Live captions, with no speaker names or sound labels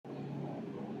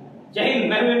जय हिंद।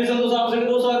 मैं हूं संतोष, आप सभी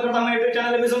दोस्तों स्वागत करता हूं मेरे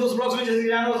चैनल संतोष ब्लॉग्स में। जैसे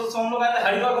जाना दोस्तों हम लोग आए थे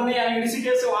हरिद्वार घूमने, यानी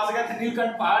ऋषिकेश से। वहां से गए थे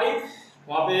नीलकंठ पहाड़ी।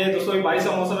 वहां पे दोस्तों बारिश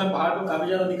का मौसम है, पहाड़ पर काफी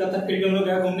ज्यादा दिक्कत है, फिर भी हम लोग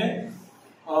गए घूमने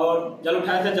और जल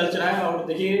उठाए थे, जल चढ़ाए। और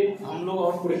देखिए हम लोग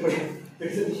और पूरे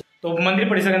तो मंदिर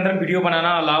परिसर के अंदर वीडियो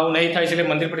बनाना अलाउ नहीं था, इसलिए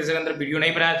मंदिर परिसर के अंदर वीडियो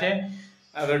नहीं बनाए थे।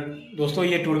 अगर दोस्तों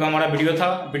ये टूर का हमारा वीडियो था,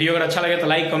 वीडियो अगर अच्छा लगे तो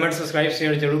लाइक कमेंट सब्सक्राइब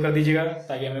शेयर जरूर कर दीजिएगा,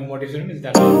 ताकि हमें मोटिवेशन मिलता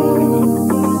है।